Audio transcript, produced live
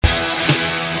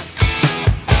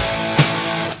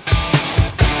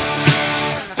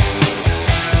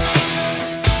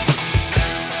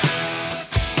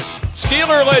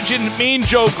legend Mean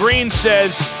Joe Green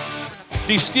says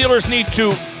the Steelers need to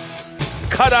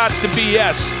cut out the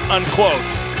BS, unquote.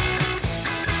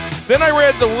 Then I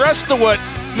read the rest of what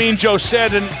Mean Joe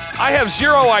said, and I have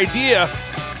zero idea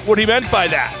what he meant by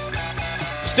that.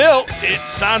 Still, it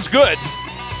sounds good.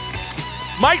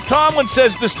 Mike Tomlin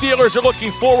says the Steelers are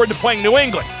looking forward to playing New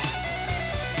England.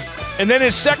 And then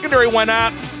his secondary went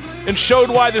out and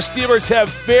showed why the Steelers have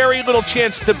very little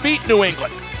chance to beat New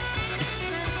England.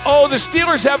 Oh, the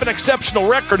Steelers have an exceptional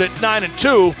record at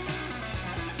 9-2,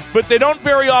 but they don't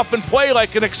very often play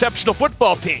like an exceptional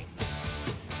football team.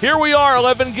 Here we are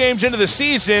 11 games into the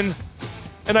season,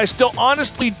 and I still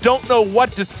honestly don't know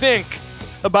what to think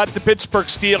about the Pittsburgh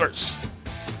Steelers.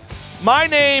 My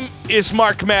name is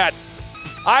Mark Madden.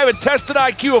 I have a tested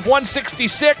IQ of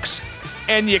 166,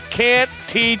 and you can't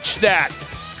teach that.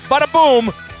 Bada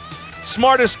boom,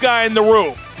 smartest guy in the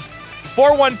room.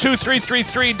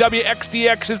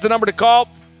 412-333-WXDX is the number to call,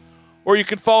 or you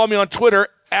can follow me on Twitter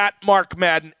at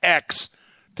MarkMaddenX.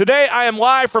 Today, I am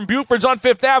live from Buford's on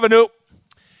 5th Avenue,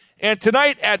 and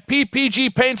tonight at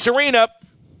PPG Paints Arena,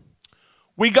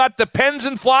 we got the Pens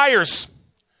and Flyers,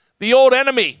 the old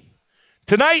enemy.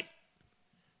 Tonight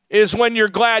is when you're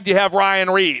glad you have Ryan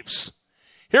Reeves.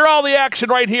 Hear all the action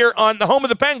right here on the home of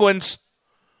the Penguins,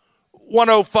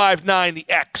 105.9 The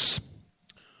X.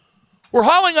 We're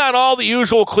hauling out all the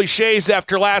usual cliches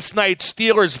after last night's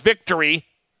Steelers victory.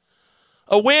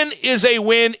 A win is a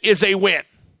win is a win.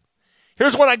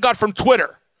 Here's what I got from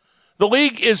Twitter. The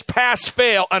league is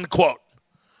pass-fail, unquote.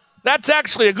 That's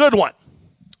actually a good one.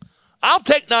 I'll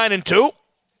take 9-2.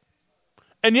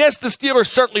 And yes, the Steelers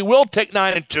certainly will take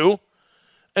 9-2.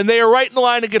 And they are right in the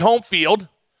line to get home field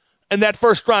and that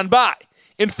first round bye.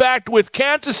 In fact, with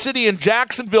Kansas City and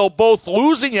Jacksonville both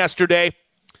losing yesterday,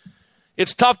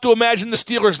 it's tough to imagine the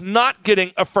Steelers not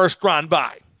getting a first round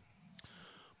bye.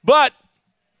 But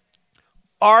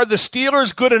are the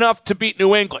Steelers good enough to beat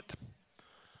New England?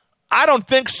 I don't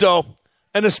think so,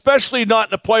 and especially not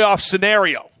in a playoff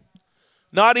scenario.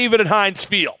 Not even at Heinz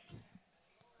Field.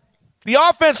 The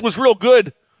offense was real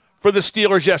good for the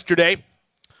Steelers yesterday.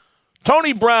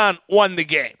 Tony Brown won the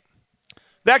game.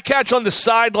 That catch on the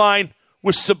sideline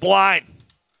was sublime.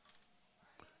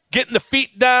 Getting the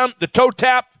feet down, the toe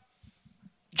tap,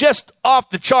 just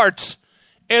off the charts.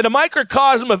 And a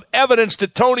microcosm of evidence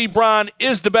that Tony Brown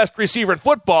is the best receiver in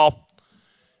football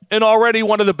and already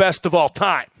one of the best of all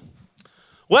time.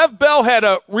 Lev Bell had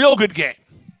a real good game.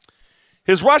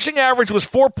 His rushing average was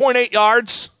 4.8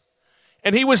 yards,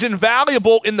 and he was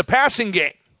invaluable in the passing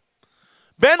game.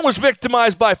 Ben was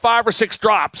victimized by 5 or 6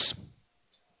 drops,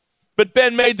 but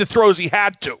Ben made the throws he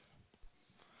had to.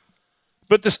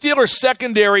 But the Steelers'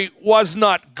 secondary was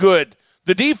not good.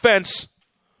 The defense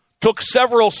took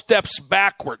several steps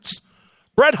backwards.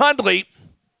 Brett Hundley,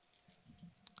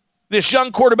 this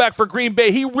young quarterback for Green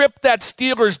Bay, he ripped that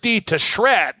Steelers D to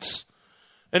shreds.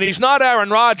 And he's not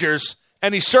Aaron Rodgers,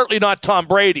 and he's certainly not Tom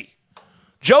Brady.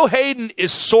 Joe Hayden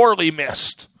is sorely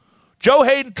missed. Joe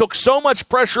Hayden took so much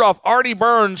pressure off Artie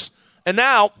Burns, and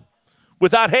now,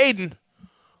 without Hayden,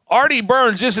 Artie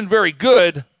Burns isn't very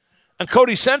good, and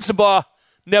Cody Sensabaugh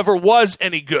never was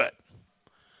any good.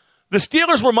 The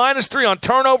Steelers were -3 on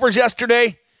turnovers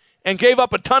yesterday and gave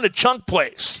up a ton of chunk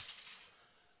plays.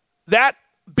 That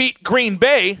beat Green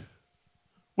Bay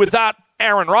without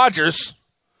Aaron Rodgers.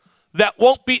 That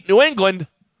won't beat New England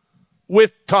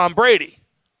with Tom Brady.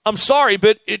 I'm sorry,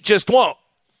 but it just won't.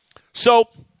 So,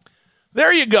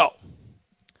 there you go.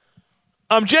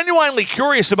 I'm genuinely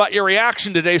curious about your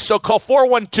reaction today, so call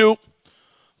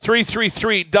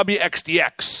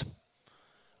 412-333-WXDX.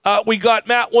 We got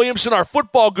Matt Williamson, our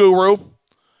football guru,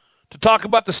 to talk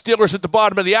about the Steelers at the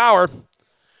bottom of the hour.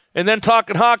 And then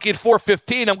talking hockey at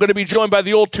 4:15, I'm going to be joined by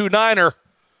the old 2-9er,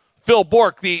 Phil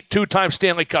Bourque, the 2-time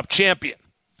Stanley Cup champion.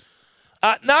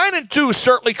 9-2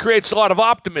 certainly creates a lot of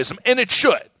optimism, and it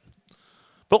should.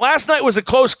 But last night was a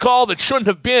close call that shouldn't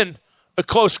have been a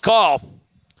close call.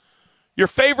 You're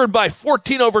favored by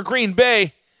 14 over Green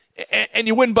Bay, and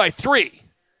you win by 3.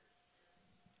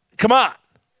 Come on.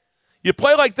 You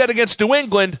play like that against New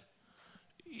England,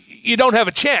 you don't have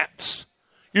a chance.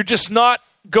 You're just not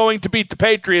going to beat the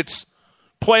Patriots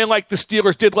playing like the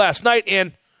Steelers did last night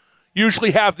and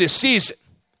usually have this season.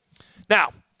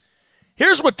 Now,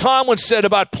 here's what Tomlin said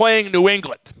about playing New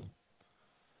England.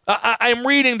 I'm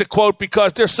reading the quote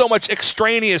because there's so much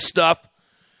extraneous stuff.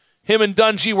 Him and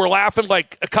Dungy were laughing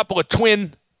like a couple of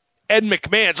twin Ed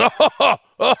McMahons.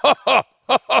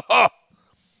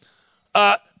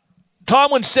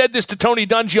 Tomlin said this to Tony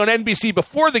Dungy on NBC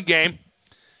before the game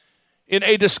in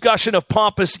a discussion of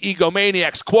pompous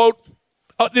egomaniacs. Quote,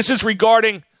 this is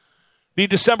regarding the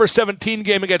December 17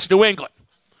 game against New England.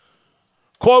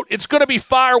 Quote, "It's going to be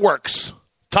fireworks,"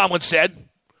 Tomlin said.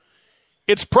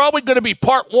 "It's probably going to be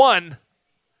part one,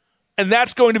 and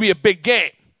that's going to be a big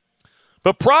game.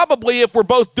 But probably if we're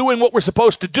both doing what we're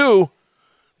supposed to do,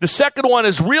 the second one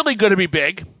is really going to be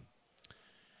big.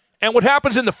 And what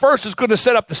happens in the first is going to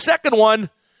set up the second one,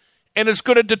 and it's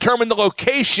going to determine the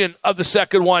location of the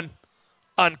second one,"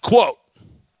 unquote.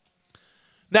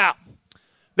 Now,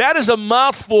 that is a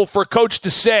mouthful for a coach to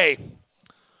say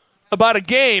about a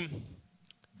game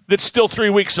that's still 3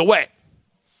 weeks away.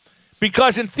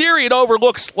 Because in theory, it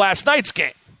overlooks last night's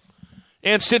game.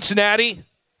 And Cincinnati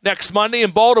next Monday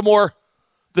and Baltimore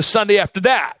the Sunday after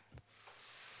that.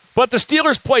 But the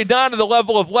Steelers play down to the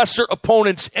level of lesser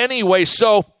opponents anyway,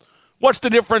 so what's the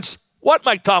difference? What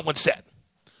Mike Tomlin said.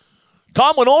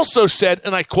 Tomlin also said,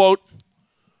 and I quote,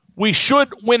 "We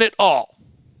should win it all."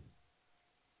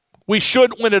 We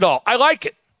should win it all. I like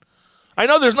it. I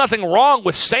know there's nothing wrong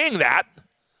with saying that.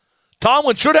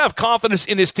 Tomlin should have confidence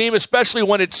in his team, especially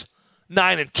when it's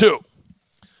 9-2.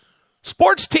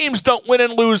 Sports teams don't win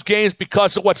and lose games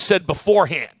because of what's said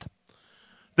beforehand.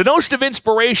 The notion of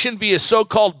inspiration via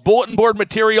so-called bulletin board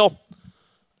material,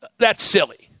 that's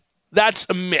silly. That's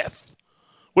a myth.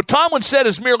 What Tomlin said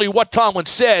is merely what Tomlin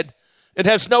said. It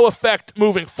has no effect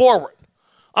moving forward.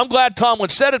 I'm glad Tomlin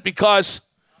said it because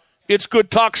it's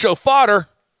good talk show fodder,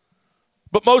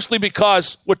 but mostly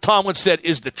because what Tomlin said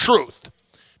is the truth.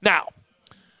 Now,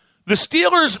 the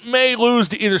Steelers may lose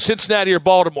to either Cincinnati or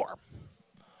Baltimore.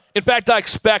 In fact, I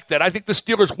expect that. I think the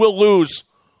Steelers will lose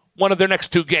one of their next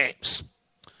two games.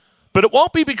 But it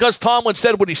won't be because Tomlin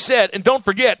said what he said. And don't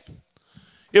forget,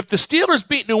 if the Steelers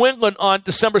beat New England on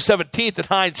December 17th at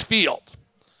Heinz Field,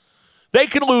 they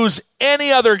can lose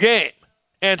any other game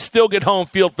and still get home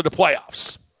field for the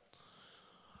playoffs.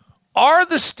 Are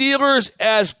the Steelers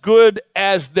as good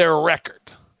as their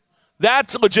record?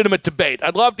 That's a legitimate debate.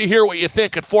 I'd love to hear what you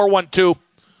think at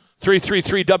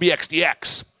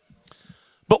 412-333-WXDX.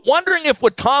 But wondering if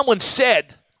what Tomlin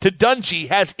said to Dungy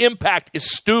has impact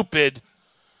is stupid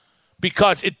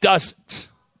because it doesn't.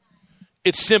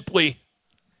 It simply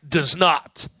does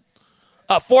not.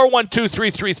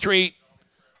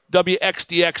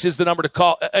 412-333-WXDX is the number to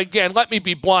call. Again, let me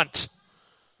be blunt.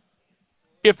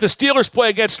 If the Steelers play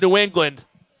against New England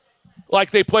like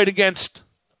they played against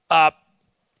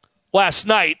last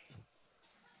night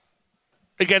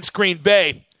against Green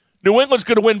Bay, New England's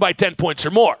going to win by 10 points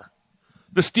or more.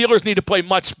 The Steelers need to play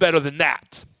much better than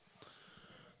that.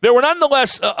 There were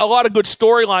nonetheless a lot of good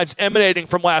storylines emanating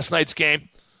from last night's game.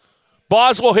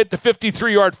 Boswell hit the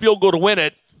 53-yard field goal to win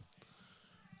it.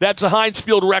 That's a Heinz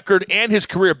Field record and his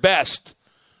career best.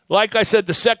 Like I said,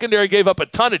 the secondary gave up a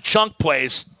ton of chunk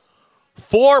plays.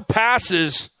 4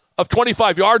 passes of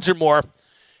 25 yards or more,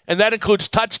 and that includes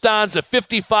touchdowns of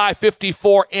 55,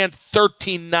 54, and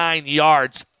 39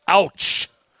 yards. Ouch.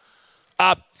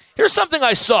 Here's something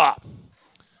I saw.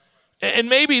 And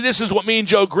maybe this is what Mean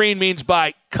Joe Green means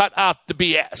by cut out the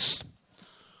BS.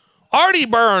 Artie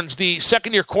Burns, the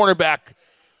second-year cornerback,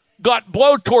 got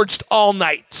blowtorched all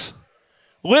night.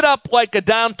 Lit up like a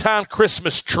downtown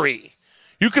Christmas tree.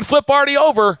 You can flip Artie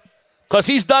over because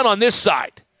he's done on this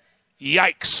side.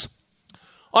 Yikes.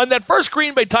 On that first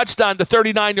Green Bay touchdown, the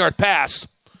 39-yard pass,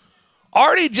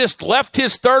 Artie just left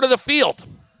his third of the field.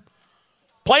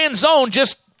 Playing zone,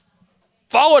 just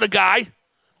followed a guy.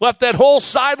 Left that whole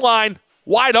sideline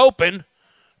wide open.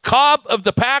 Cobb of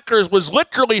the Packers was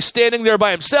literally standing there by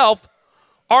himself.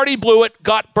 Artie blew it,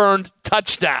 got burned,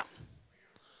 touchdown.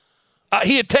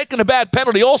 He had taken a bad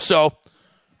penalty also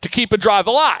to keep a drive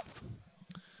alive.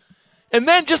 And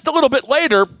then just a little bit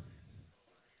later,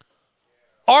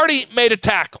 Artie made a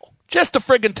tackle. Just a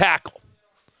friggin' tackle.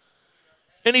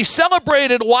 And he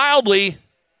celebrated wildly,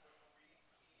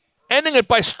 ending it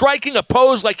by striking a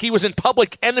pose like he was in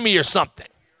Public Enemy or something.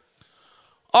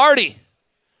 Artie,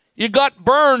 you got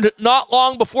burned not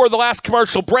long before the last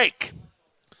commercial break.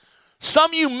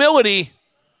 Some humility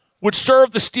would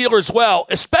serve the Steelers well,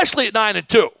 especially at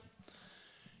 9-2.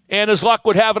 And as luck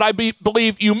would have it, I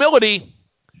believe humility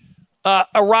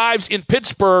arrives in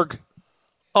Pittsburgh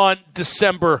on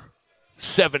December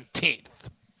 17th.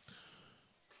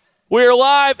 We're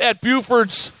live at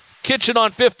Buford's Kitchen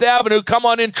on 5th Avenue. Come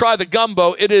on in, try the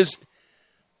gumbo. It is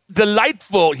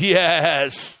delightful,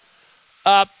 yes.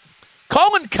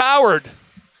 Colin Cowherd,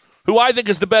 who I think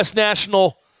is the best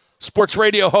national sports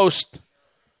radio host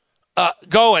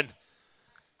going,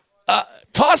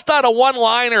 tossed out a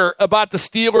one-liner about the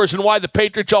Steelers and why the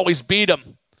Patriots always beat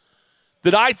them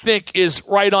that I think is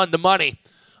right on the money.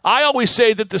 I always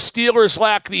say that the Steelers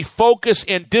lack the focus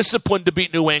and discipline to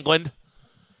beat New England.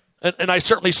 And I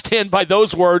certainly stand by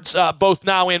those words, both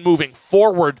now and moving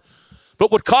forward.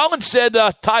 But what Colin said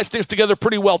ties things together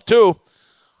pretty well, too.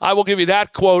 I will give you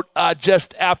that quote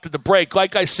just after the break.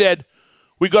 Like I said,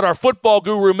 we got our football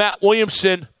guru, Matt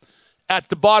Williamson, at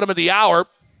the bottom of the hour.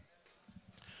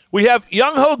 We have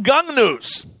Young Ho Gung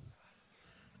news,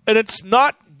 and it's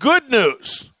not good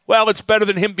news. Well, it's better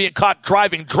than him being caught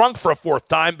driving drunk for a fourth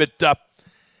time, but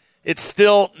it's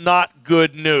still not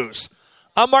good news.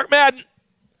 I'm Mark Madden.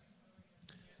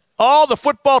 All the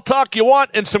football talk you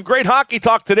want and some great hockey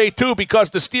talk today, too,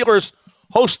 because the Steelers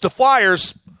host the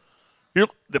Flyers.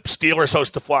 The Steelers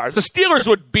host the Flyers. The Steelers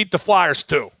would beat the Flyers,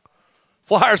 too.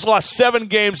 Flyers lost 7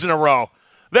 games in a row.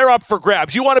 They're up for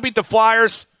grabs. You want to beat the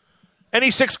Flyers?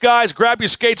 Any 6 guys, grab your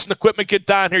skates and equipment, get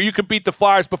down here. You can beat the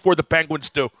Flyers before the Penguins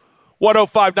do.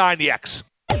 105.9 The X.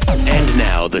 And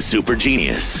now the super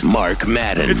genius, Mark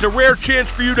Madden. It's a rare chance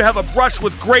for you to have a brush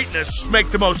with greatness.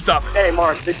 Make the most of it. Hey,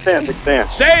 Mark, big fan.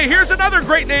 Say, here's another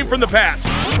great name from the past.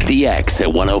 The X at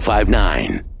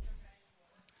 105.9.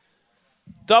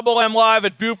 Double M Live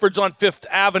at Buford's on 5th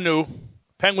Avenue.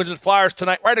 Penguins and Flyers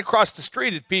tonight, right across the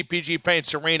street at PPG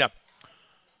Paints Arena.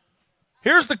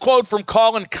 Here's the quote from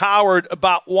Colin Cowherd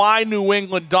about why New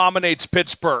England dominates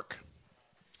Pittsburgh.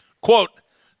 Quote,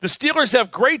 "The Steelers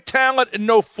have great talent and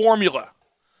no formula.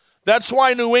 That's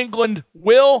why New England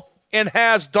will and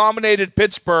has dominated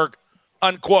Pittsburgh,"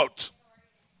 unquote.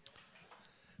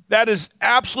 That is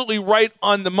absolutely right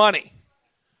on the money.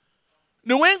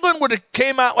 New England would have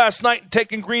came out last night and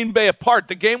taken Green Bay apart.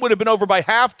 The game would have been over by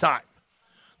halftime.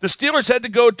 The Steelers had to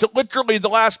go to literally the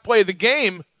last play of the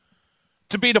game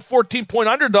to beat a 14-point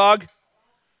underdog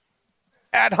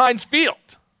at Heinz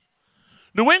Field.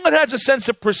 New England has a sense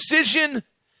of precision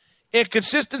and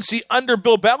consistency under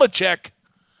Bill Belichick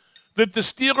that the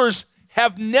Steelers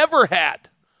have never had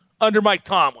under Mike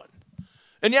Tomlin.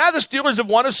 And yeah, the Steelers have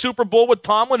won a Super Bowl with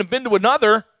Tomlin and been to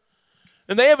another,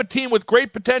 and they have a team with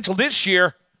great potential this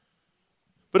year.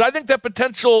 But I think that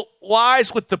potential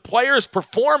lies with the players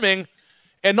performing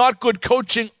and not good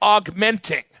coaching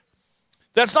augmenting.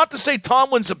 That's not to say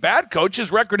Tomlin's a bad coach.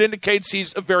 His record indicates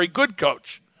he's a very good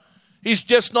coach. He's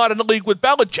just not in the league with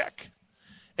Belichick.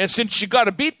 And since you got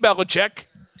to beat Belichick,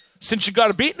 since you got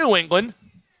to beat New England,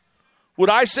 what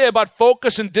I say about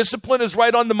focus and discipline is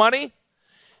right on the money.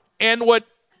 And what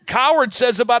Cowherd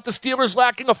says about the Steelers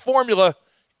lacking a formula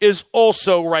is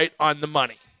also right on the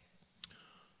money.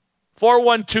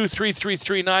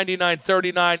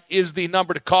 412-333-9939 is the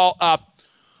number to call up.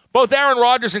 Both Aaron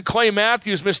Rodgers and Clay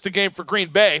Matthews missed the game for Green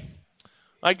Bay.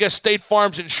 I guess State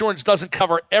Farm's insurance doesn't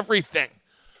cover everything.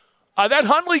 That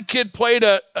Hundley kid played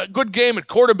a good game at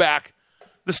quarterback.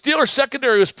 The Steelers'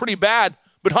 secondary was pretty bad,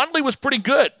 but Hundley was pretty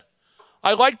good.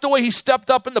 I liked the way he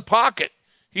stepped up in the pocket.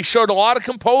 He showed a lot of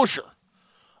composure.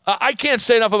 I can't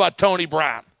say enough about Tony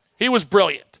Brown. He was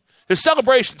brilliant. His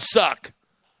celebrations suck.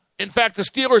 In fact, the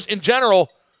Steelers in general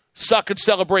suck at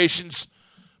celebrations.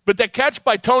 But that catch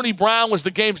by Tony Brown was the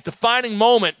game's defining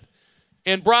moment,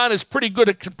 and Brown is pretty good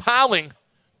at compiling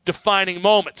defining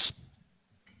moments.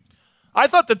 I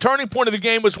thought the turning point of the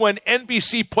game was when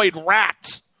NBC played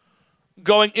Rats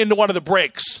going into one of the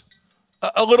breaks.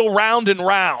 A little round and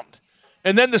round.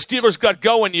 And then the Steelers got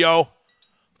going, yo.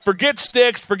 Forget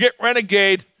Sticks, forget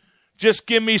Renegade. Just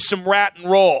give me some rat and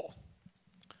roll.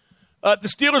 The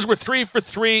Steelers were 3 for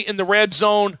 3 in the red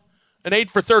zone and 8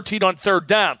 for 13 on third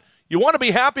down. You want to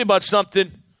be happy about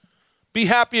something, be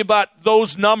happy about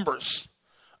those numbers.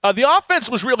 The offense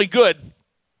was really good,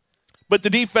 but the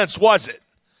defense wasn't.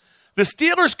 The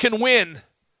Steelers can win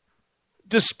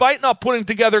despite not putting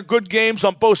together good games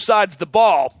on both sides of the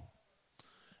ball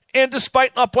and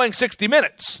despite not playing 60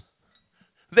 minutes.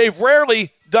 They've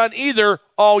rarely done either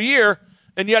all year,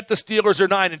 and yet the Steelers are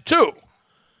 9-2.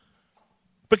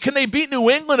 But can they beat New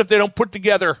England if they don't put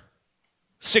together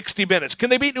 60 minutes? Can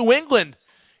they beat New England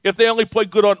if they only play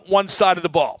good on one side of the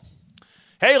ball?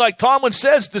 Hey, like Tomlin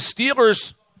says, the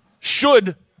Steelers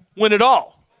should win it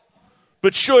all.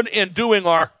 But should and doing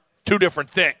are two different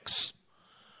things.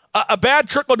 A bad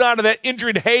trickle down to that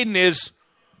injury to Hayden is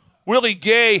Willie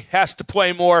Gay has to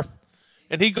play more,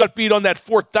 and he got beat on that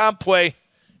fourth down play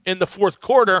in the fourth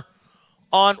quarter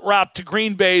en route to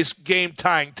Green Bay's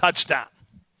game-tying touchdown.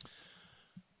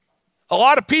 A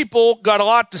lot of people got a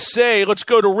lot to say. Let's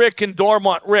go to Rick in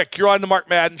Dormont. Rick, you're on the Mark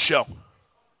Madden Show.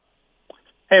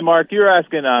 Hey, Mark, you were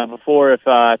asking before if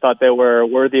I thought they were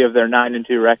worthy of their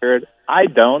 9-2 record. I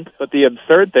don't, but the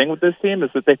absurd thing with this team is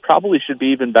that they probably should be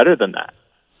even better than that.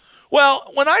 Well,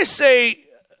 when I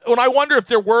wonder if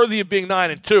they're worthy of being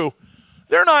 9-2,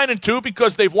 they're 9-2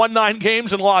 because they've won 9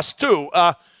 games and lost 2.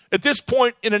 At this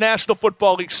point in a National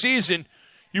Football League season,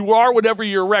 You are whatever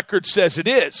your record says it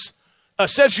is.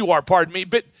 Says you are, pardon me.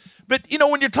 But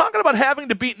when you're talking about having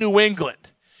to beat New England,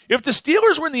 if the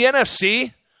Steelers were in the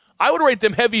NFC, I would rate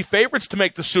them heavy favorites to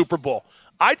make the Super Bowl.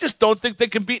 I just don't think they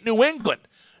can beat New England.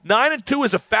 9-2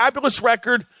 is a fabulous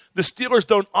record. The Steelers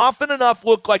don't often enough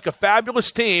look like a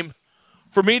fabulous team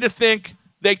for me to think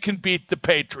they can beat the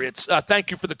Patriots.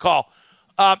 Thank you for the call.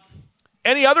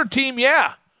 Any other team,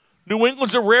 yeah. New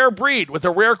England's a rare breed with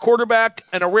a rare quarterback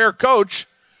and a rare coach,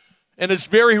 and it's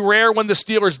very rare when the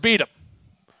Steelers beat them.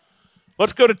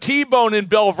 Let's go to T-Bone in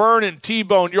Belle Vernon.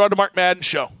 T-Bone, you're on the Mark Madden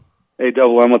Show. Hey,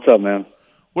 Double M, what's up, man?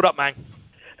 What up, man?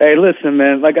 Hey, listen,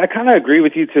 man, I kind of agree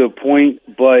with you to a point,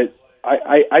 but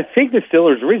I think the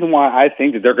Steelers, the reason why I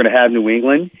think that they're going to have New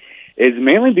England is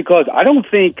mainly because I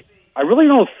really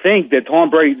don't think that Tom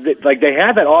Brady, they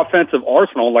have that offensive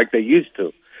arsenal like they used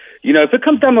to. If it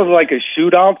comes down to like a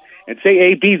shootout and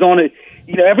say AB's on it,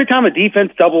 every time a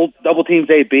defense double teams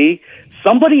AB,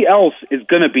 somebody else is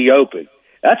going to be open.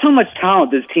 That's how much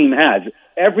talent this team has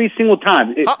every single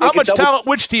time. How much talent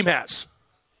which team has?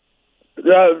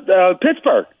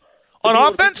 Pittsburgh. On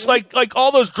offense, like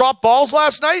all those drop balls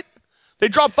last night? They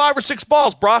dropped 5 or 6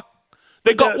 balls, brah.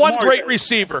 They got one great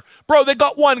receiver. Bro, they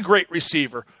got one great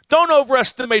receiver. Don't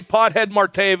overestimate Pothead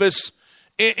Martavis.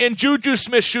 And Juju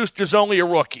Smith-Schuster's only a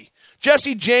rookie.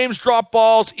 Jesse James dropped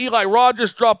balls. Eli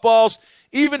Rogers dropped balls.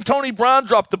 Even Tony Brown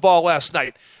dropped the ball last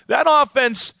night. That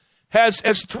offense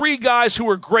has 3 guys who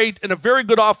are great and a very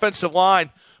good offensive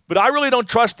line, but I really don't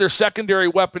trust their secondary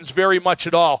weapons very much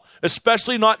at all,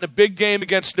 especially not in a big game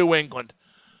against New England.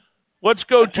 Let's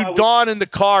go to Don in the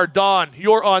car. Don,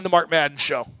 you're on the Mark Madden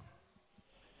Show.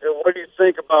 And what do you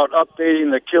think about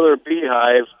updating the Killer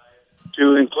Beehive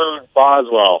to include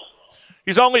Boswell?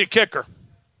 He's only a kicker.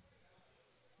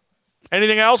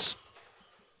 Anything else?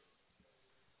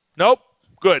 Nope.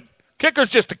 Good. Kicker's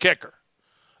just a kicker.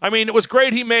 I mean, it was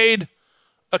great he made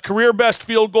a career-best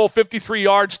field goal,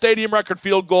 53-yard, stadium record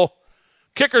field goal.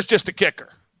 Kicker's just a kicker.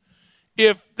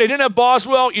 If they didn't have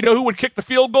Boswell, you know who would kick the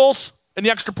field goals and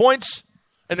the extra points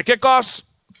and the kickoffs?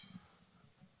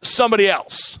 Somebody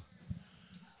else.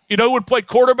 You know who would play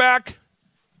quarterback?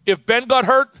 If Ben got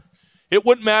hurt, it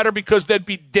wouldn't matter because they'd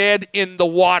be dead in the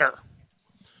water.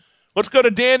 Let's go to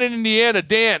Dan in Indiana.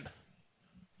 Dan,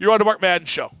 you're on the Mark Madden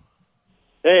Show.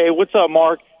 Hey, what's up,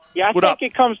 Mark? Yeah, I think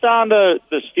it comes down to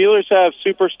the Steelers have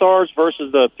superstars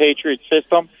versus the Patriots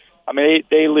system. I mean,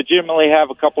 they legitimately have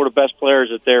a couple of the best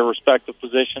players at their respective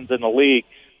positions in the league.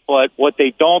 But what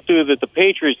they don't do that the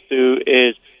Patriots do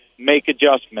is make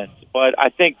adjustments. But I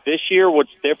think this year what's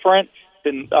different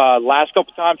than last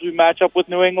couple times we match up with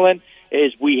New England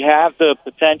is we have the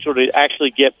potential to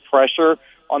actually get pressure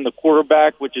on the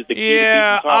quarterback, which is the key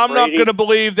to Tom I'm Brady. not going to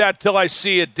believe that till I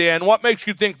see it, Dan. What makes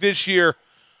you think this year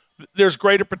there's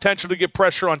greater potential to get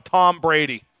pressure on Tom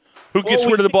Brady, who gets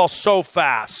rid of the ball so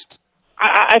fast?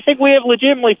 I think we have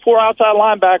legitimately 4 outside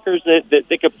linebackers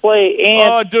that could play.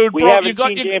 And dude, we bro, haven't you got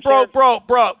seen James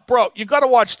you got to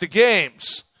watch the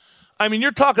games. I mean,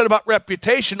 you're talking about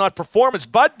reputation, not performance.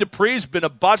 Bud Dupree's been a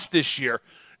bust this year.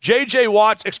 TJ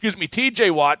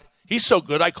Watt, he's so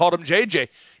good, I called him JJ.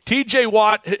 TJ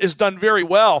Watt has done very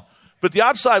well, but the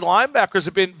outside linebackers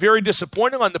have been very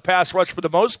disappointing on the pass rush for the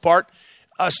most part.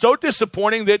 So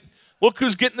disappointing that look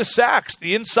who's getting the sacks.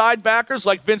 The inside backers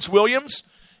like Vince Williams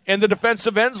and the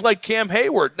defensive ends like Cam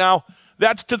Hayward. Now,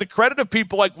 that's to the credit of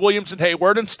people like Williamson,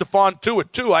 Hayward, and Stephon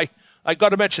Tuitt, too. I got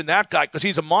to mention that guy because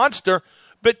he's a monster.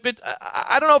 But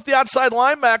I don't know if the outside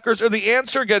linebackers are the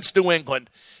answer against New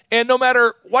England. And no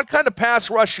matter what kind of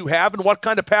pass rush you have and what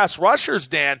kind of pass rushers,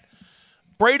 Dan,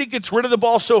 Brady gets rid of the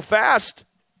ball so fast,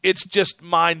 it's just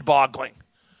mind-boggling.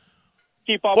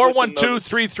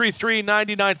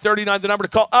 412-333-9939, the number to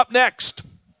call. Up next,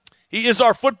 he is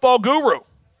our football guru,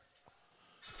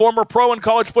 former pro and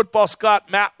college football Scott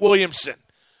Matt Williamson.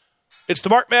 It's the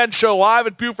Mark Madden Show live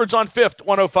at Buford's on 5th,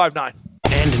 105.9.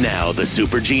 And now the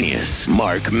super genius,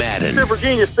 Mark Madden. Super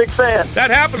genius, big fan.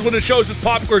 That happens when the show's as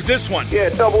popular as this one. Yeah,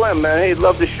 Double M, man. Hey,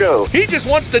 love the show. He just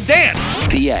wants to dance.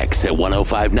 The X at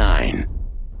 105.9.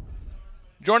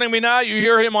 Joining me now, you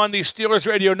hear him on the Steelers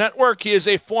Radio Network. He is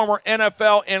a former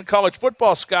NFL and college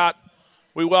football Scott.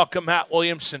 We welcome Matt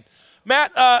Williamson.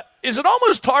 Matt, is it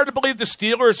almost hard to believe the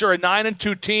Steelers are a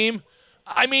 9-2 team?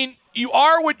 I mean, you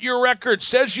are what your record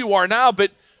says you are now, but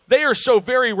they are so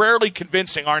very rarely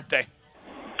convincing, aren't they?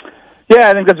 Yeah,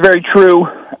 I think that's very true.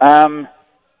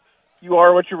 You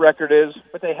are what your record is,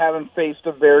 but they haven't faced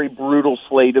a very brutal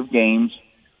slate of games.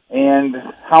 And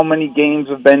how many games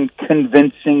have been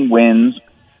convincing wins?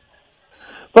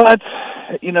 But,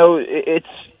 you know, it's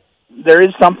there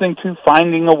is something to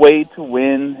finding a way to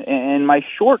win. And my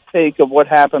short take of what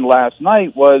happened last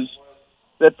night was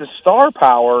that the star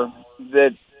power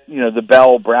that, the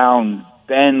Bell, Brown,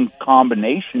 Ben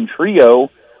combination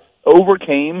trio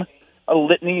overcame a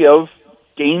litany of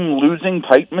game-losing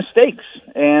type mistakes.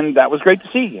 And that was great to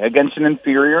see against an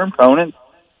inferior opponent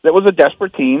that was a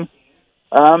desperate team.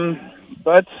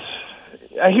 But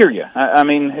I hear you. I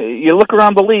mean, you look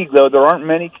around the league, though, there aren't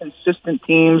many consistent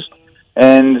teams,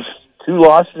 and 2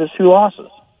 losses is 2 losses.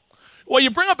 Well, you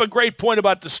bring up a great point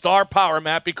about the star power,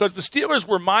 Matt, because the Steelers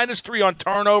were -3 on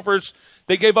turnovers.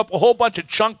 They gave up a whole bunch of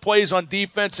chunk plays on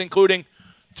defense, including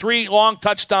 3 long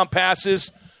touchdown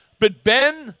passes. But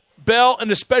Ben, Bell,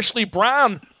 and especially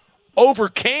Brown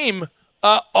overcame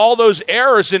all those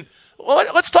errors. And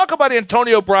let's talk about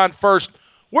Antonio Brown first.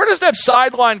 Where does that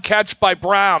sideline catch by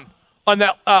Brown on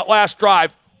that last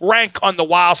drive rank on the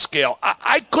wow scale?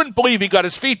 I couldn't believe he got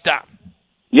his feet down.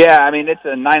 Yeah, I mean, it's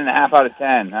a 9.5 out of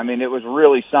 10. I mean, it was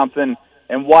really something.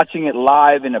 And watching it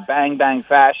live in a bang-bang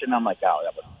fashion, I'm like, oh,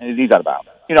 he's out of bounds.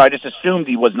 I just assumed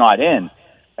he was not in.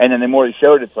 And then the more he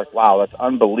showed, it's like, wow, that's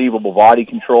unbelievable body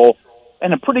control.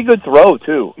 And a pretty good throw,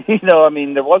 too. I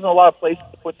mean, there wasn't a lot of places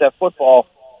to put that football.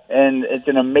 And it's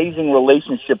an amazing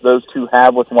relationship those two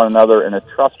have with one another and a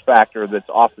trust factor that's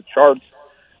off the charts.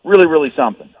 Really, really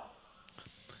something.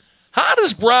 How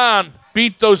does Brown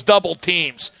beat those double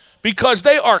teams? Because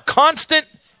they are constant,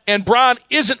 and Brown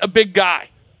isn't a big guy.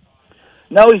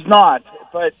 No, he's not.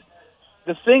 But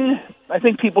the thing I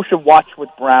think people should watch with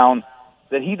Brown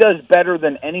that he does better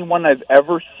than anyone I've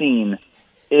ever seen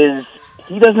is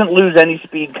he doesn't lose any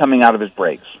speed coming out of his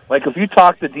breaks. Like if you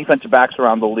talk to defensive backs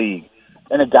around the league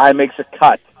and a guy makes a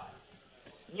cut,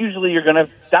 usually you're going to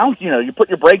you put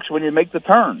your brakes when you make the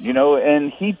turn,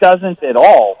 and he doesn't at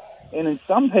all. And in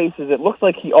some cases, it looks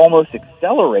like he almost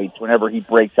accelerates whenever he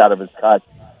breaks out of his cut.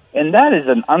 And that is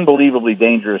an unbelievably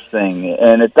dangerous thing.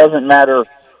 And it doesn't matter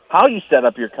how you set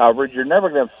up your coverage. You're never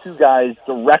going to have 2 guys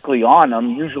directly on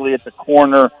him. Usually it's a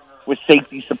corner with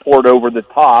safety support over the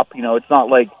top. It's not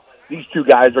like these 2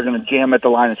 guys are going to jam at the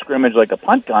line of scrimmage like a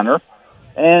punt gunner.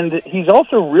 And he's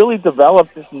also really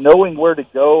developed just knowing where to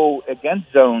go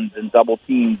against zones and double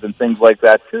teams and things like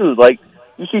that, too. Like,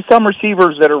 you see some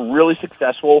receivers that are really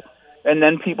successful, and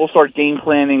then people start game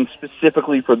planning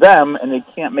specifically for them, and they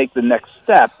can't make the next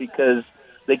step because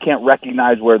they can't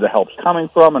recognize where the help's coming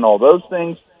from and all those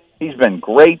things. He's been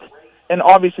great. And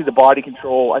obviously the body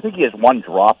control, I think he has 1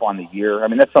 drop on the year. I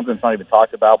mean, that's something that's not even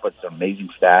talked about, but it's an amazing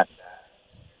stat.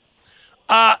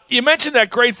 You mentioned that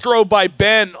great throw by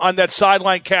Ben on that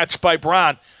sideline catch by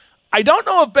Brown. I don't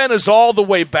know if Ben is all the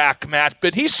way back, Matt,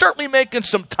 but he's certainly making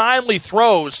some timely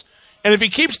throws. And if he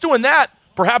keeps doing that,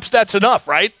 perhaps that's enough,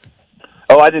 right?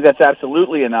 Oh, I think that's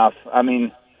absolutely enough. I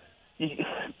mean,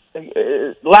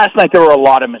 last night there were a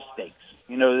lot of mistakes.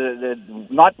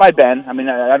 Not by Ben. I mean,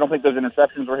 I don't think those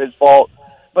interceptions were his fault.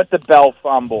 But the Bell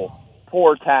fumble,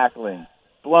 poor tackling,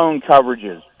 blown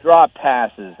coverages, drop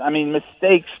passes. I mean,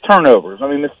 mistakes, turnovers. I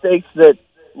mean, mistakes that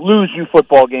lose you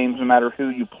football games no matter who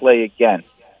you play against.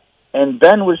 And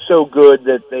Ben was so good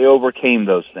that they overcame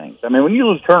those things. I mean, when you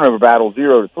lose turnover battle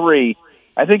 0-3,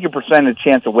 I think your percentage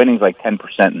chance of winning is like 10%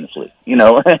 in this league,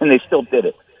 and they still did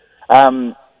it.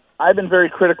 I've been very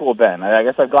critical of Ben. I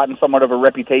guess I've gotten somewhat of a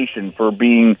reputation for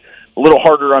being a little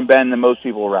harder on Ben than most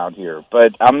people around here.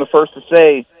 But I'm the first to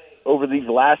say, over these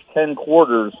last 10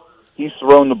 quarters, he's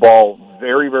thrown the ball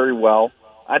very, very well.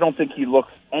 I don't think he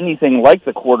looks anything like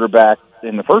the quarterback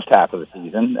in the first half of the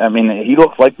season. I mean, he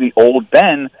looks like the old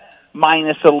Ben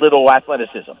minus a little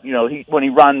athleticism. When he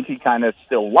runs, he kind of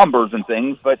still lumbers and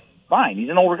things, but fine. He's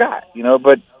an older guy,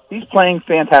 but he's playing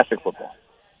fantastic football.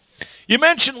 You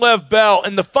mentioned Lev Bell,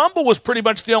 and the fumble was pretty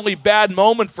much the only bad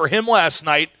moment for him last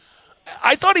night.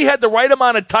 I thought he had the right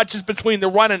amount of touches between the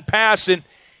run and pass, and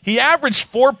he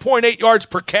averaged 4.8 yards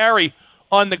per carry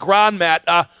on the ground, Matt.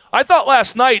 I thought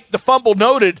last night the fumble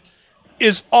noted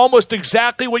is almost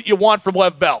exactly what you want from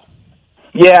Lev Bell.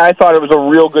 Yeah, I thought it was a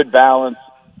real good balance.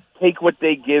 Take what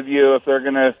they give you if they're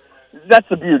going to – that's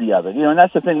the beauty of it. And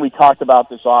that's the thing we talked about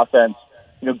this offense,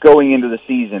 going into the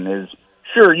season is,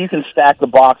 sure, you can stack the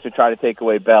box to try to take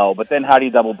away Bell, but then how do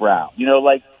you double Brown?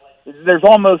 There's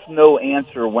almost no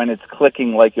answer when it's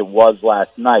clicking like it was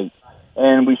last night.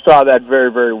 And we saw that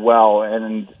very, very well.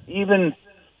 And even,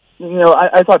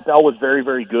 I thought Bell was very,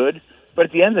 very good. But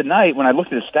at the end of the night, when I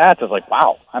looked at his stats, I was like,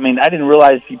 wow. I mean, I didn't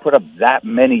realize he put up that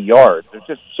many yards. There's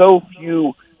just so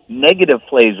few negative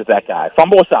plays with that guy,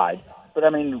 fumble aside. But, I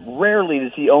mean, rarely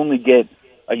does he only get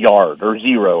a yard or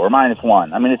 0 or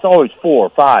 -1. I mean, it's always 4,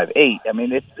 5, 8. I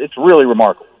mean, it's really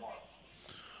remarkable.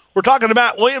 We're talking to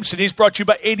Matt Williamson. He's brought to you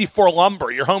by 84 Lumber,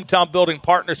 your hometown building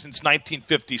partner since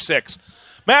 1956.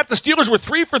 Matt, the Steelers were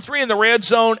 3 for 3 in the red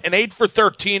zone and 8 for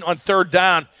 13 on third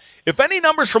down. If any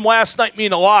numbers from last night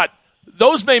mean a lot,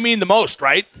 those may mean the most,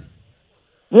 right?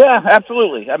 Yeah,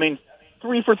 absolutely. I mean,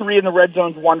 3 for 3 in the red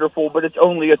zone is wonderful, but it's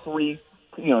only a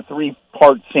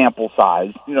three-part sample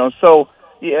size. So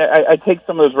yeah, I take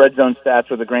some of those red zone stats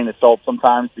with a grain of salt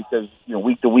sometimes because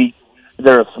week to week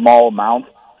they're a small amount.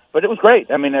 But it was great.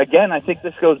 I mean, again, I think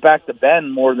this goes back to Ben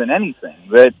more than anything.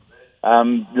 That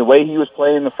the way he was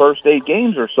playing the first 8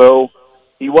 games or so,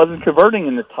 he wasn't converting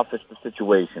in the toughest of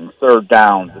situations, third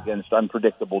downs against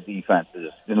unpredictable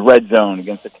defenses, in the red zone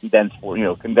against a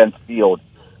condensed field.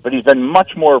 But he's been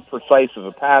much more precise as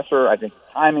a passer. I think his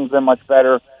timing's been much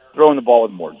better. Throwing the ball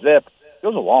with more zip. It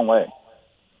goes a long way.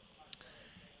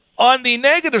 On the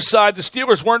negative side, the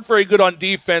Steelers weren't very good on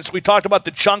defense. We talked about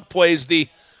the chunk plays the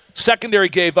secondary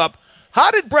gave up.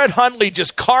 How did Brett Hundley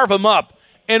just carve them up?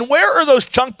 And where are those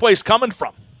chunk plays coming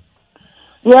from?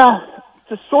 Yeah,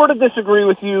 to sort of disagree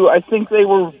with you, I think they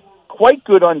were quite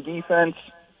good on defense,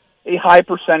 a high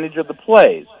percentage of the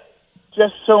plays.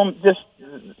 There's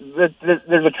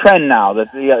a trend now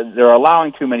that they're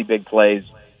allowing too many big plays,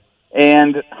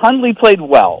 and Hundley played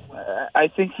well. I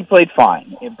think he played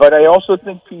fine, but I also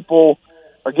think people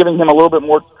are giving him a little bit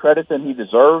more credit than he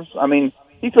deserves. I mean,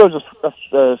 he throws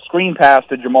a screen pass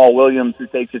to Jamal Williams who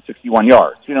takes it 61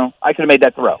 yards. I could have made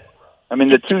that throw. I mean,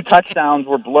 the 2 touchdowns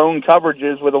were blown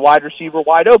coverages with a wide receiver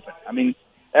wide open. I mean,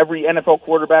 every NFL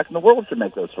quarterback in the world should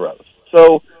make those throws.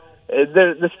 So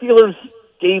the Steelers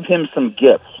gave him some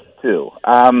gifts, too.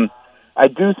 I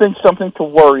do think something to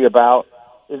worry about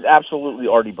is absolutely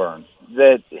Artie Burns.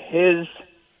 That his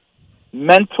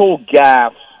mental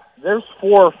gaffes, there's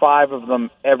 4 or 5 of them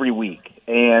every week,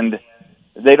 and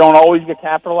they don't always get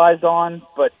capitalized on,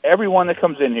 but everyone that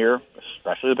comes in here,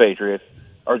 especially the Patriots,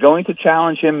 are going to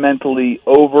challenge him mentally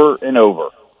over and over.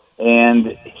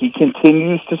 And he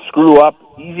continues to screw up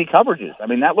easy coverages. I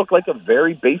mean, that looked like a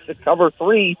very basic cover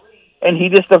 3, and he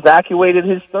just evacuated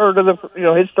his third of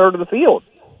the field.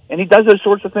 And he does those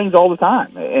sorts of things all the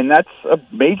time, and that's a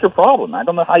major problem. I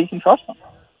don't know how you can trust him.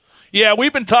 Yeah,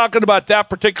 we've been talking about that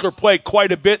particular play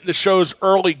quite a bit in the show's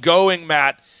early going,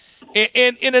 Matt.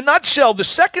 And in a nutshell, the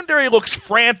secondary looks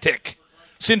frantic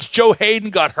since Joe Hayden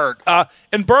got hurt.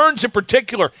 And Burns in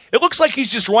particular, it looks like he's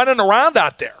just running around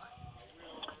out there.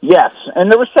 Yes,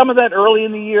 and there was some of that early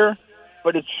in the year,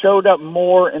 but it showed up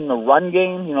more in the run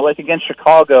game. Like against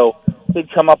Chicago,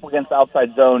 he'd come up against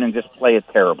outside zone and just play it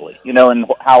terribly, and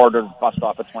Howard would bust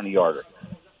off a 20-yarder.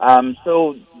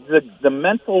 So the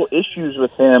mental issues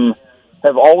with him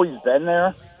have always been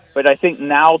there, but I think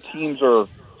now teams are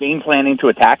game planning to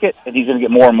attack it, and he's going to get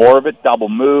more and more of it, double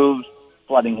moves,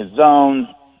 flooding his zones,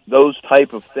 those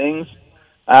type of things.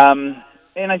 And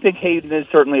I think Hayden is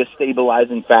certainly a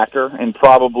stabilizing factor and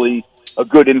probably a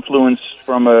good influence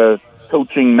from a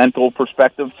coaching mental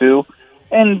perspective, too.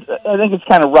 And I think it's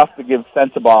kind of rough to give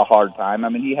Sensabaugh a hard time. I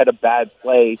mean, he had a bad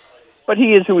play, but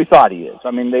he is who he thought he is. I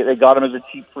mean, they got him as a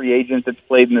cheap free agent that's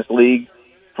played in this league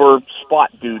for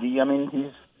spot duty. I mean,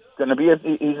 he's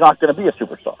not going to be a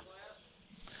superstar.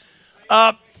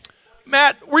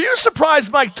 Matt, were you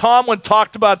surprised Mike Tomlin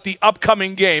talked about the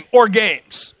upcoming game or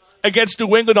games against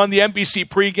New England on the NBC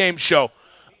pregame show?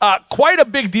 Quite a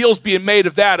big deal's being made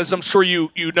of that, as I'm sure you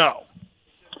know.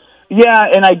 Yeah,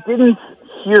 and I didn't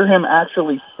hear him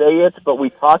actually say it, but we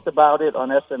talked about it on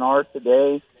SNR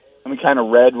today, and we kind of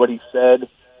read what he said.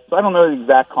 So I don't know the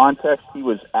exact context he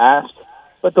was asked,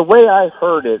 but the way I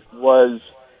heard it was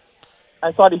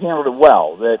I thought he handled it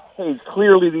well, that, hey,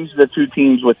 clearly these are the 2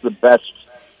 teams with the best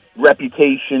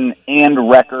reputation and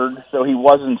record, so he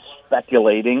wasn't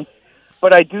speculating.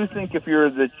 But I do think if you're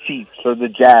the Chiefs or the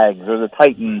Jags or the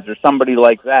Titans or somebody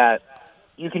like that,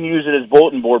 you can use it as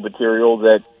bulletin board material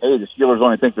that, hey, the Steelers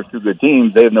only think they're 2 good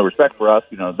teams. They have no respect for us,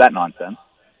 that nonsense.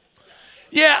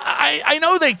 Yeah, I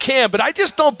know they can, but I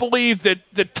just don't believe that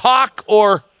the talk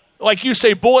or, like you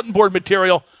say, bulletin board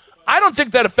material, I don't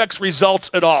think that affects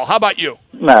results at all. How about you?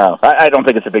 No, I don't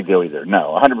think it's a big deal either.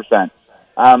 No, 100%.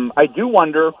 I do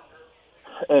wonder,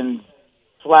 and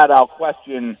flat-out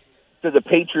question, do the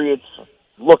Patriots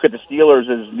look at the Steelers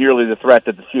as nearly the threat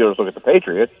that the Steelers look at the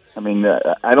Patriots? I mean,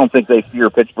 I don't think they fear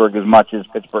Pittsburgh as much as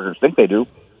Pittsburghers think they do.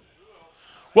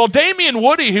 Well, Damian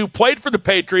Woody, who played for the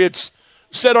Patriots,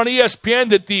 said on ESPN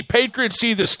that the Patriots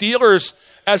see the Steelers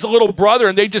as a little brother,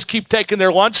 and they just keep taking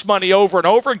their lunch money over and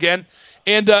over again.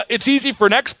 And it's easy for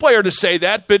an ex-player to say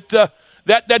that, but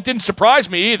that didn't surprise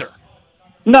me either.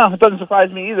 No, it doesn't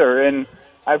surprise me either. And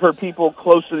I've heard people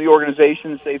close to the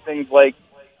organization say things like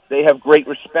they have great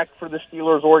respect for the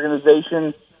Steelers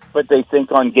organization, but they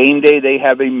think on game day they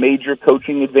have a major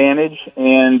coaching advantage.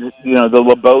 And, the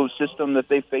LeBeau system that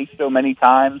they faced so many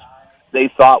times, they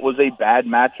thought was a bad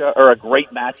matchup or a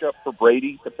great matchup for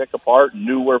Brady to pick apart,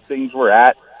 knew where things were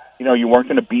at. You weren't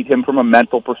going to beat him from a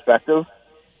mental perspective.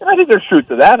 And I think there's truth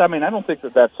to that. I mean, I don't think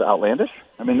that that's outlandish.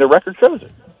 I mean, their record shows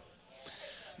it.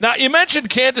 Now, you mentioned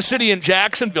Kansas City and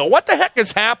Jacksonville. What the heck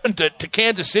has happened to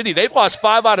Kansas City? They've lost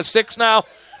 5 out of 6 now.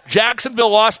 Jacksonville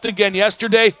lost again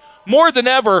yesterday. More than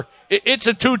ever, it's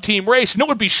a 2-team race. And it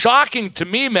would be shocking to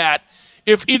me, Matt,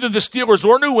 if either the Steelers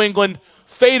or New England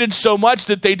faded so much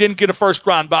that they didn't get a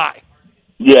first-round bye.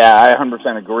 Yeah, I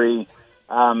 100% agree.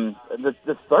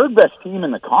 The third best team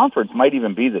in the conference might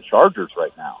even be the Chargers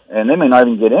right now, and they may not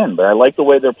even get in, but I like the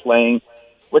way they're playing.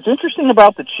 What's interesting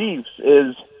about the Chiefs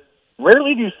is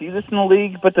rarely do you see this in the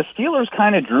league, but the Steelers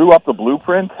kind of drew up the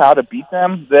blueprint how to beat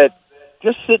them, that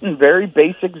just sit in very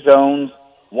basic zones,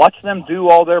 watch them do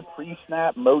all their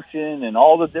pre-snap motion and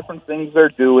all the different things they're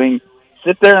doing,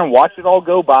 sit there and watch it all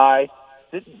go by,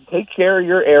 take care of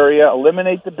your area,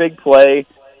 eliminate the big play.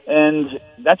 And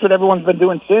that's what everyone's been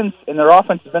doing since, and their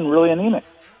offense has been really anemic.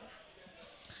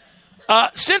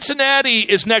 Cincinnati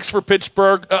is next for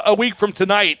Pittsburgh a week from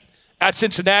tonight at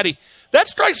Cincinnati. That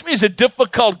strikes me as a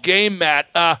difficult game, Matt.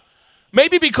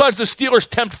 Maybe because the Steelers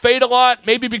tempt fate a lot,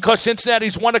 maybe because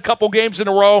Cincinnati's won a couple games in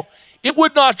a row. It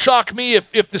would not shock me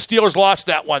if the Steelers lost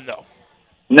that one, though.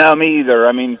 No, me either.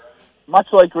 I mean, much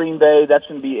like Green Bay, that's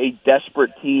going to be a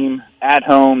desperate team at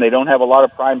home. They don't have a lot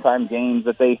of primetime games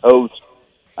that they host.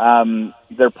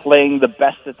 They're playing the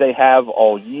best that they have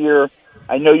all year.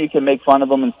 I know you can make fun of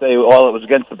them and say, well, it was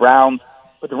against the Browns,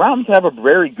 but the Browns have a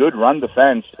very good run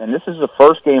defense, and this is the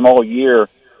first game all year.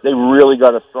 They really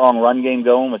got a strong run game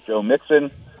going with Joe Mixon.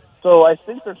 So I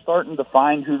think they're starting to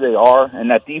find who they are,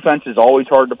 and that defense is always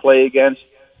hard to play against.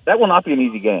 That will not be an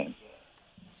easy game.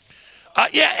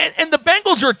 And the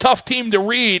Bengals are a tough team to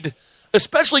read,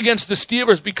 especially against the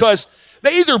Steelers, because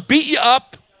they either beat you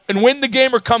up and win the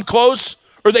game or come close,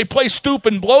 or they play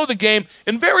stupid and blow the game,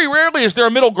 and very rarely is there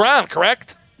a middle ground,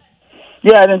 correct?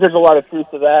 Yeah, I think there's a lot of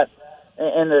truth to that.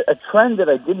 And a trend that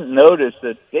I didn't notice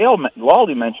that Dale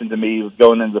Laldy mentioned to me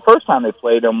going into the first time they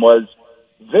played them was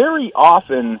very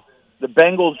often the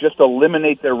Bengals just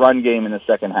eliminate their run game in the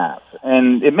second half.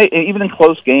 And even in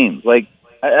close games. Like,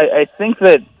 I think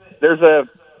that there's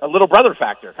a little brother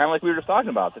factor, kind of like we were just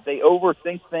talking about, that they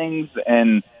overthink things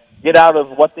and get out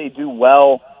of what they do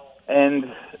well.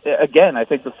 And again, I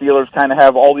think the Steelers kind of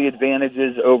have all the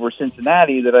advantages over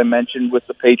Cincinnati that I mentioned with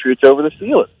the Patriots over the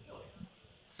Steelers.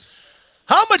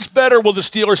 How much better will the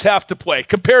Steelers have to play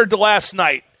compared to last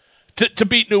night to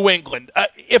beat New England?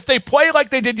 If they play like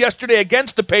they did yesterday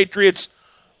against the Patriots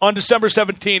on December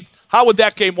 17th, how would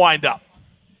that game wind up?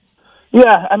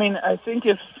 Yeah, I mean, I think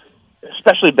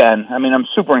especially Ben, I mean, I'm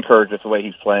super encouraged with the way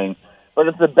he's playing. But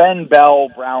if the Ben, Bell,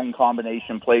 Brown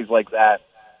combination plays like that,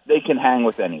 they can hang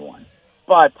with anyone.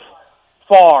 But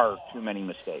far too many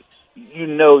mistakes. You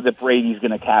know that Brady's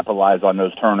going to capitalize on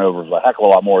those turnovers a heck of a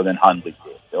lot more than Hundley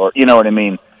did. Or, you know what I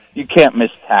mean? You can't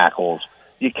miss tackles.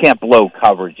 You can't blow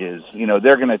coverages. You know,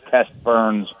 they're going to test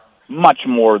Burns much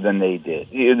more than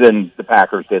than the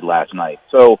Packers did last night.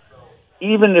 So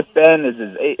even if Ben is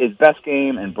his best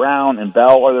game and Brown and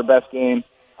Bell are their best game,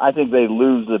 I think they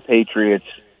lose the Patriots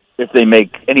if they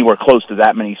make anywhere close to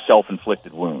that many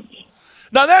self-inflicted wounds.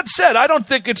 Now, that said, I don't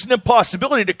think it's an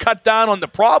impossibility to cut down on the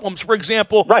problems. For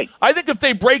example, right. I think if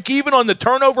they break even on the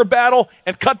turnover battle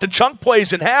and cut the chunk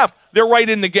plays in half, they're right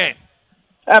in the game.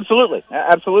 Absolutely.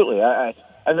 Absolutely. I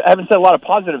haven't said a lot of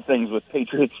positive things with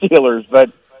Patriots Steelers,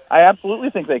 but I absolutely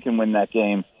think they can win that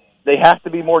game. They have to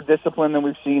be more disciplined than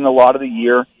we've seen a lot of the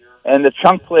year, and the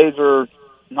chunk plays are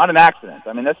not an accident.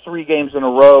 I mean, that's 3 games in a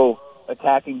row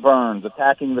attacking Burns,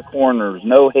 attacking the corners,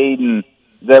 no Hayden.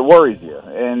 That worries you.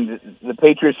 And the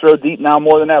Patriots throw deep now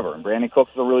more than ever. And Brandon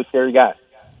Cooks is a really scary guy.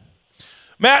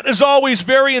 Matt, as always,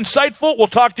 very insightful. We'll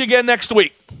talk to you again next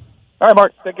week. All right,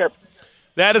 Mark. Take care.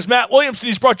 That is Matt Williamson.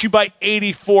 He's brought to you by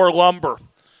 84 Lumber.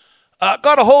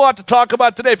 Got a whole lot to talk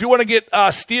about today. If you want to get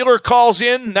Steeler calls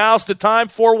in, now's the time.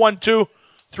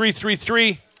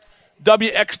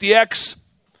 412-333-WXDX.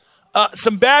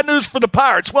 Some bad news for the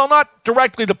Pirates. Well, not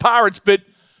directly the Pirates, but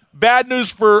bad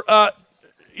news for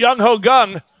Young Ho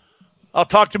Gung. I'll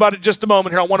talk to you about it in just a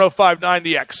moment here on 105.9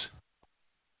 The X.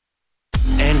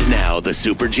 And now the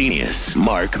super genius,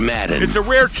 Mark Madden. It's a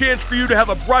rare chance for you to have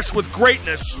a brush with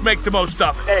greatness. Make the most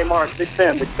of it. Hey, Mark, big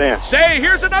fan. Say,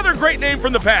 here's another great name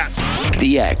from the past.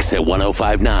 The X at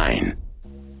 105.9.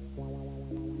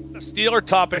 Steeler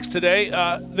topics today.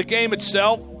 The game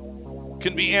itself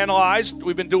can be analyzed.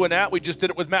 We've been doing that. We just did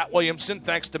it with Matt Williamson.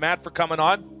 Thanks to Matt for coming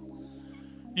on.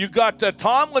 You got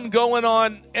Tomlin going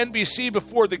on NBC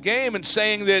before the game and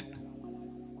saying that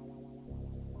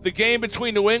the game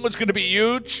between New England's going to be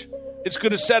huge. It's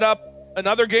going to set up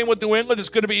another game with New England. It's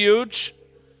going to be huge.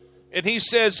 And he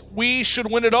says, we should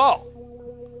win it all.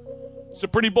 It's a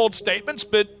pretty bold statements,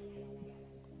 but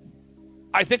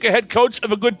I think a head coach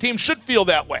of a good team should feel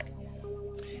that way.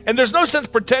 And there's no sense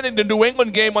pretending the New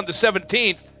England game on the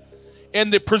 17th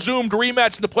and the presumed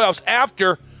rematch in the playoffs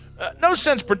after, no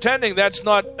sense pretending that's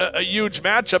not a huge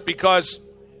matchup, because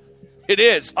it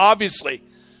is, obviously.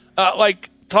 Like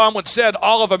Tomlin said,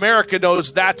 all of America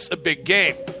knows that's a big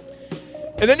game.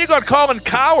 And then you got Colin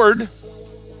Cowherd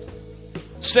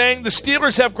saying the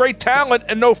Steelers have great talent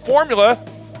and no formula.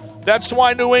 That's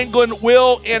why New England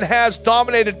will and has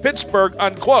dominated Pittsburgh,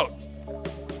 unquote.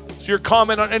 So your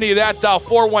comment on any of that, dial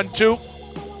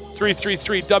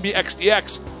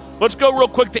 412-333-WXDX. Let's go real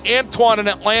quick to Antoine in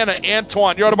Atlanta.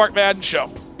 Antoine, you're on the Mark Madden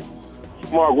Show.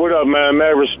 Mark, what up, man?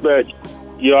 Mad respect.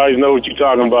 You always know what you're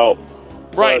talking about.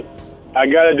 Right. But I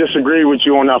got to disagree with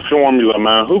you on that formula,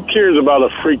 man. Who cares about a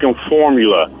freaking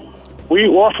formula?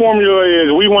 Our formula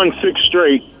is we won 6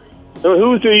 straight. So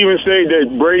who's to even say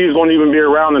that Brady's going to even be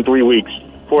around in 3 weeks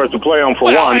for us to play him for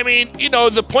one? I mean,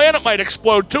 the planet might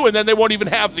explode too, and then they won't even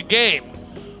have the game.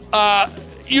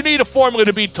 You need a formula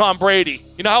to beat Tom Brady.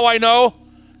 You know how I know?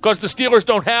 Because the Steelers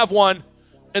don't have one,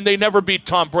 and they never beat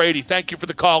Tom Brady. Thank you for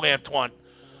the call, Antoine.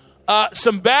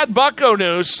 Some bad Bucco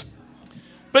news,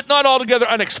 but not altogether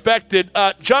unexpected.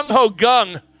 Jung Ho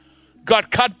Gung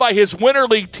got cut by his Winter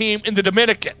League team in the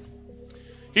Dominican.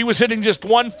 He was hitting just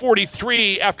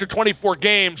 143 after 24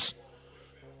 games.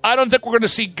 I don't think we're going to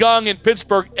see Gung in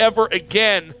Pittsburgh ever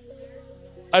again.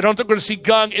 I don't think we're going to see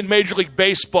Gung in Major League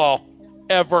Baseball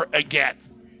ever again.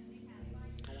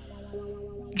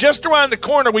 Just around the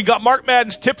corner, we got Mark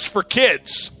Madden's Tips for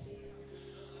Kids.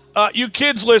 You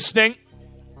kids listening,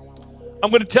 I'm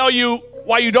going to tell you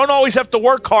why you don't always have to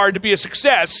work hard to be a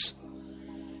success.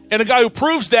 And a guy who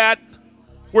proves that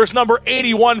wears number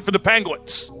 81 for the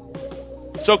Penguins.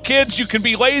 So, kids, you can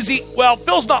be lazy. Well,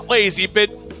 Phil's not lazy, but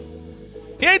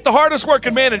he ain't the hardest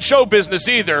working man in show business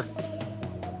either.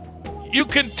 You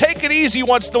can take it easy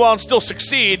once in a while and still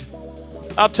succeed.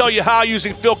 I'll tell you how,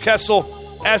 using Phil Kessel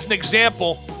as an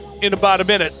example in about a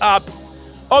minute.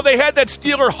 They had that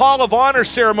Steeler Hall of Honor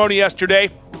ceremony yesterday.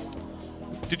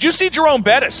 Did you see Jerome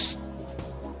Bettis?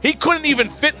 He couldn't even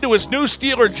fit into his new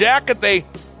Steeler jacket they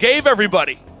gave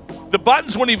everybody. The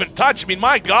buttons wouldn't even touch. I mean,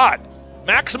 my God.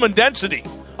 Maximum density.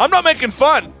 I'm not making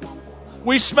fun.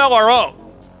 We smell our own.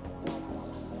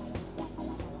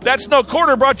 That's No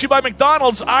Quarter, brought to you by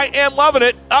McDonald's. I am loving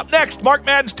it. Up next, Mark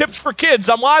Madden's Tips for Kids.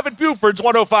 I'm live at Buford's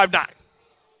 105.9.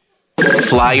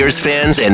 Flyers fans and